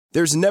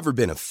There's never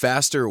been a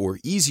faster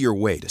or easier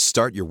way to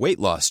start your weight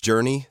loss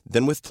journey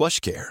than with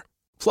PlushCare.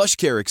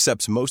 PlushCare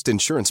accepts most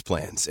insurance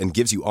plans and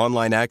gives you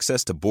online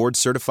access to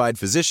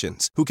board-certified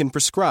physicians who can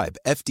prescribe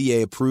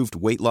FDA-approved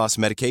weight loss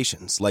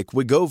medications like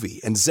Wegovy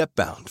and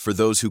Zepbound for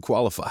those who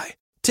qualify.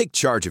 Take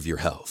charge of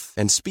your health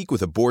and speak with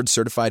a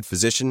board-certified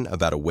physician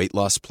about a weight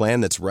loss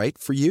plan that's right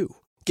for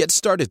you. Get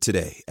started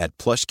today at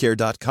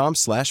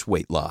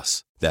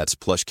plushcare.com/weightloss. That's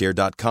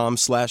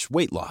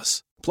plushcare.com/weightloss.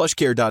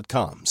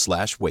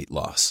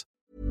 plushcare.com/weightloss.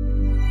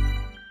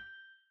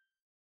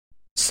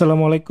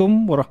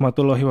 Assalamualaikum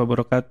warahmatullahi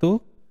wabarakatuh.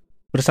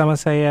 Bersama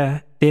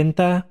saya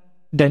Denta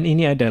dan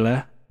ini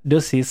adalah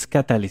Dosis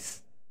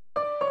Katalis.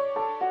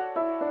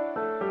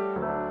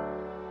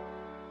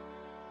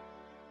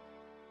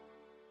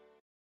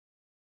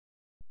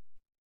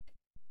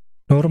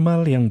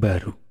 Normal yang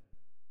baru.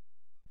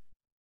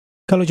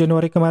 Kalau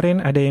Januari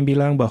kemarin ada yang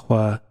bilang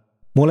bahwa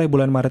mulai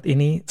bulan Maret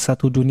ini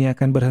satu dunia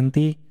akan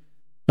berhenti,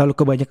 lalu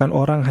kebanyakan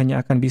orang hanya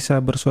akan bisa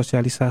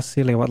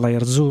bersosialisasi lewat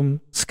layar Zoom,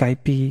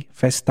 Skype,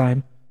 FaceTime,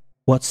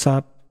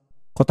 WhatsApp,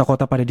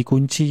 kota-kota pada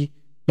dikunci,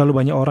 lalu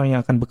banyak orang yang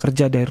akan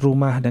bekerja dari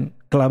rumah dan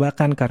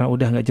kelabakan karena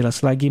udah gak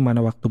jelas lagi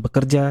mana waktu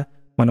bekerja,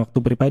 mana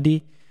waktu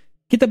pribadi,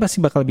 kita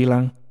pasti bakal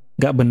bilang,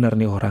 gak bener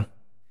nih orang.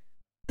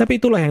 Tapi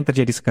itulah yang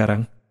terjadi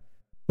sekarang.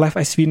 Life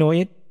as we know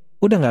it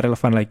udah gak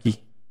relevan lagi.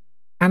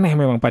 Aneh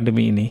memang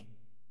pandemi ini.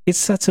 It's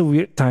such a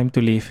weird time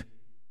to live.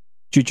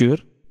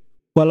 Jujur,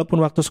 walaupun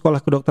waktu sekolah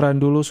kedokteran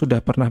dulu sudah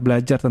pernah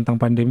belajar tentang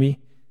pandemi,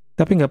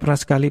 tapi gak pernah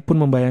sekalipun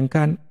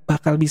membayangkan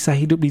bakal bisa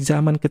hidup di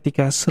zaman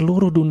ketika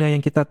seluruh dunia yang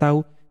kita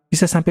tahu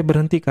bisa sampai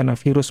berhenti karena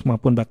virus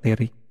maupun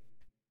bakteri.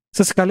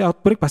 Sesekali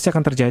outbreak pasti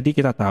akan terjadi,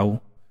 kita tahu.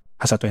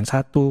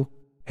 H1N1,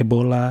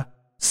 Ebola,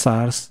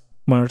 SARS,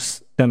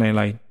 MERS, dan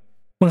lain-lain.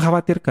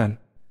 Mengkhawatirkan,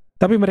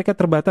 tapi mereka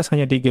terbatas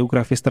hanya di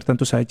geografis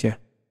tertentu saja.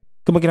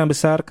 Kemungkinan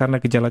besar karena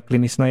gejala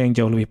klinisnya yang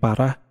jauh lebih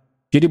parah,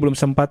 jadi belum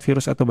sempat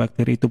virus atau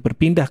bakteri itu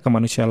berpindah ke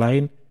manusia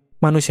lain,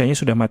 manusianya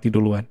sudah mati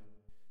duluan.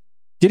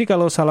 Jadi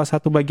kalau salah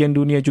satu bagian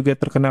dunia juga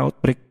terkena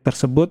outbreak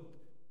tersebut,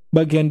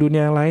 bagian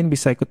dunia yang lain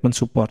bisa ikut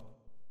mensupport.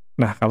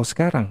 Nah, kalau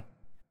sekarang,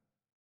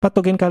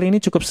 patogen kali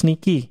ini cukup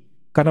sneaky,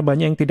 karena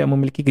banyak yang tidak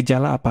memiliki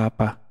gejala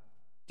apa-apa.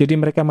 Jadi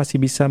mereka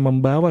masih bisa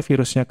membawa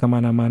virusnya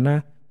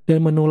kemana-mana dan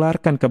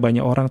menularkan ke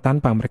banyak orang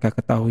tanpa mereka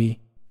ketahui.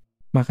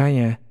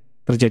 Makanya,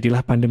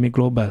 terjadilah pandemi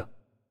global.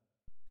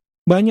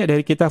 Banyak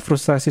dari kita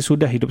frustrasi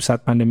sudah hidup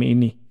saat pandemi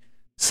ini.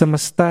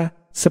 Semesta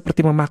seperti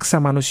memaksa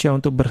manusia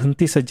untuk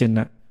berhenti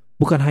sejenak,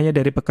 bukan hanya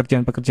dari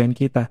pekerjaan-pekerjaan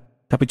kita,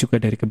 tapi juga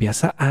dari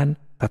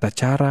kebiasaan, tata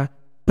cara,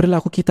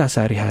 perilaku kita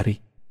sehari-hari.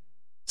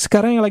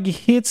 Sekarang yang lagi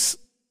hits,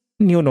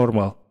 new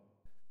normal.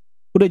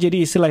 Udah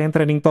jadi istilah yang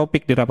trending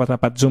topik di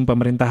rapat-rapat Zoom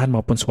pemerintahan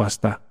maupun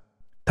swasta.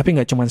 Tapi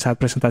nggak cuma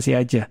saat presentasi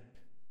aja.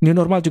 New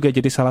normal juga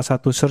jadi salah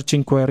satu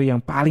searching query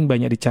yang paling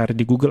banyak dicari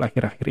di Google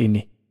akhir-akhir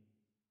ini.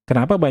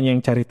 Kenapa banyak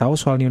yang cari tahu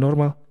soal new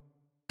normal?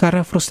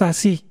 Karena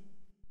frustasi.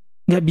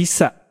 Nggak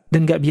bisa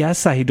dan nggak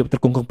biasa hidup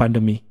terkungkung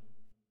pandemi.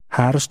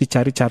 Harus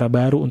dicari cara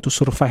baru untuk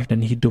survive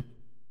dan hidup.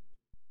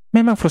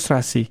 Memang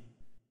frustrasi.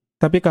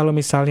 Tapi kalau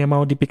misalnya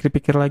mau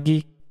dipikir-pikir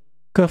lagi,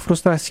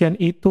 kefrustrasian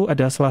itu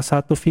adalah salah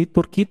satu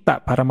fitur kita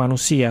para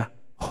manusia,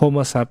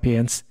 Homo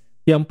sapiens,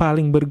 yang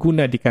paling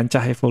berguna di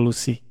kancah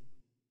evolusi.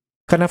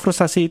 Karena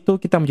frustasi itu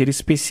kita menjadi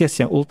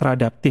spesies yang ultra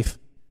adaptif,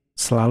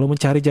 selalu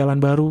mencari jalan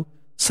baru,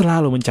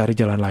 selalu mencari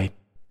jalan lain.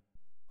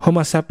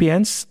 Homo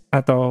sapiens,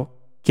 atau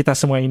kita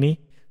semua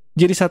ini,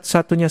 jadi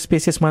satu-satunya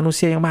spesies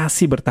manusia yang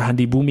masih bertahan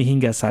di bumi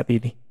hingga saat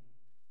ini.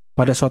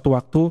 Pada suatu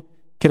waktu,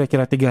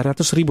 kira-kira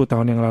 300.000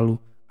 tahun yang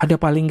lalu, ada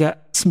paling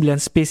nggak 9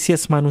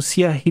 spesies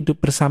manusia hidup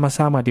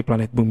bersama-sama di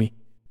planet bumi.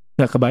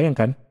 Nggak kebayang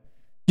kan?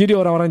 Jadi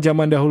orang-orang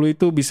zaman dahulu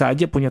itu bisa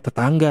aja punya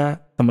tetangga,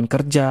 teman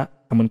kerja,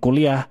 teman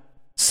kuliah,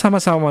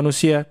 sama-sama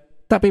manusia,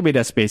 tapi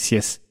beda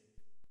spesies.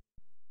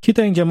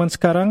 Kita yang zaman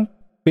sekarang,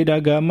 beda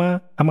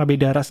agama, sama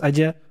beda ras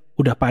aja,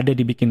 udah pada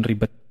dibikin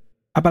ribet.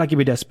 Apalagi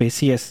beda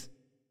spesies.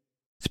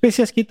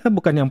 Spesies kita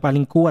bukan yang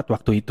paling kuat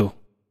waktu itu.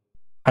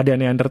 Ada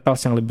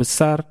Neanderthals yang lebih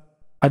besar,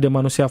 ada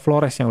manusia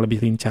Flores yang lebih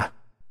lincah.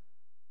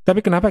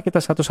 Tapi kenapa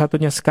kita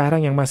satu-satunya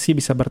sekarang yang masih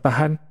bisa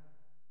bertahan?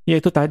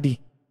 Yaitu tadi,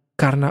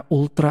 karena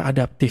ultra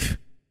adaptif.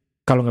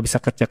 Kalau nggak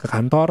bisa kerja ke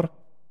kantor,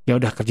 ya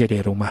udah kerja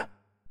dari rumah.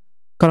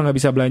 Kalau nggak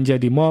bisa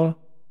belanja di mall,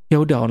 ya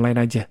udah online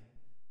aja.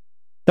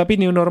 Tapi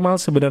new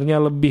normal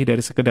sebenarnya lebih dari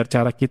sekedar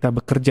cara kita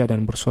bekerja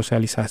dan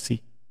bersosialisasi.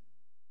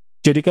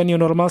 Jadikan new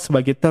normal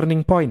sebagai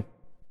turning point.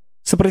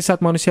 Seperti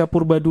saat manusia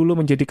purba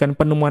dulu menjadikan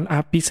penemuan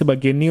api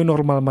sebagai new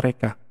normal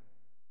mereka.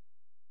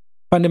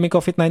 Pandemi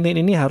COVID-19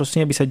 ini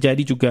harusnya bisa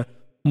jadi juga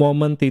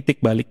momen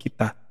titik balik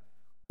kita.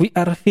 We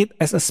are fit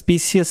as a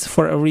species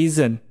for a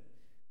reason.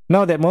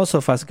 Now that most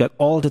of us got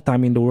all the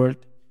time in the world,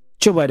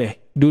 coba deh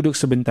duduk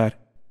sebentar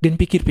dan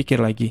pikir-pikir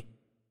lagi.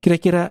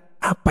 Kira-kira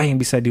apa yang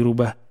bisa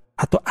dirubah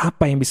atau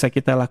apa yang bisa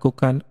kita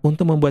lakukan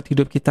untuk membuat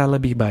hidup kita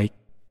lebih baik?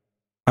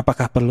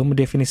 Apakah perlu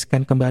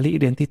mendefinisikan kembali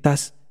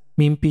identitas,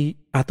 mimpi,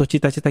 atau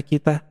cita-cita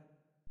kita?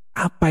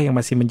 Apa yang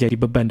masih menjadi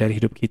beban dari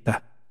hidup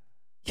kita?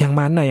 Yang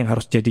mana yang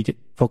harus jadi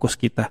fokus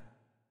kita?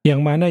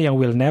 Yang mana yang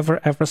will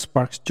never ever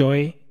sparks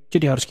joy,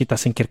 jadi harus kita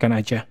singkirkan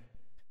aja.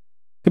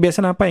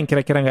 Kebiasaan apa yang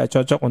kira-kira nggak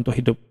cocok untuk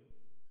hidup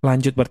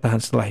lanjut bertahan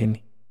setelah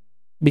ini?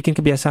 Bikin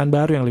kebiasaan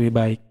baru yang lebih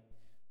baik.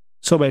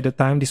 So by the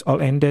time this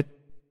all ended,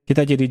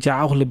 kita jadi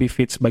jauh lebih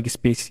fit sebagai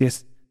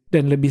spesies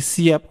dan lebih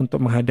siap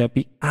untuk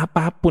menghadapi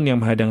apapun yang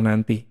menghadang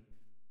nanti.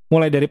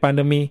 Mulai dari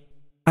pandemi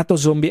atau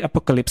zombie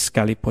apokalips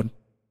sekalipun.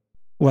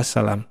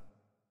 Wassalam.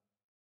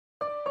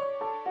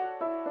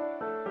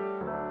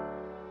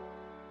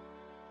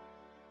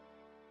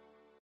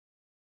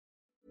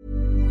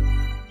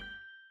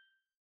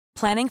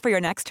 Planning for your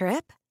next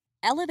trip?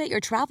 Elevate your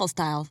travel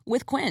style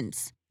with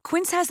Quince.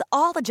 Quince has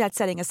all the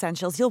jet-setting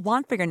essentials you'll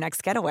want for your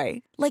next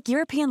getaway, like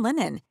European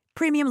linen,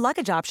 premium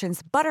luggage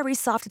options, buttery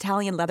soft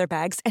Italian leather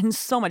bags, and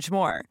so much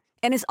more.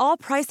 And is all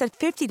priced at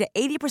 50 to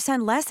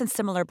 80% less than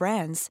similar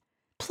brands.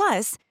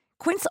 Plus,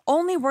 Quince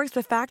only works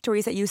with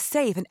factories that use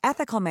safe and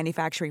ethical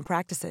manufacturing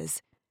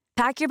practices.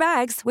 Pack your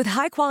bags with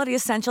high-quality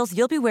essentials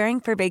you'll be wearing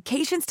for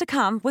vacations to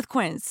come with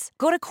Quince.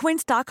 Go to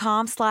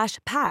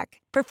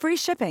quince.com/pack for free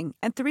shipping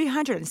and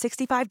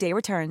 365-day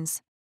returns.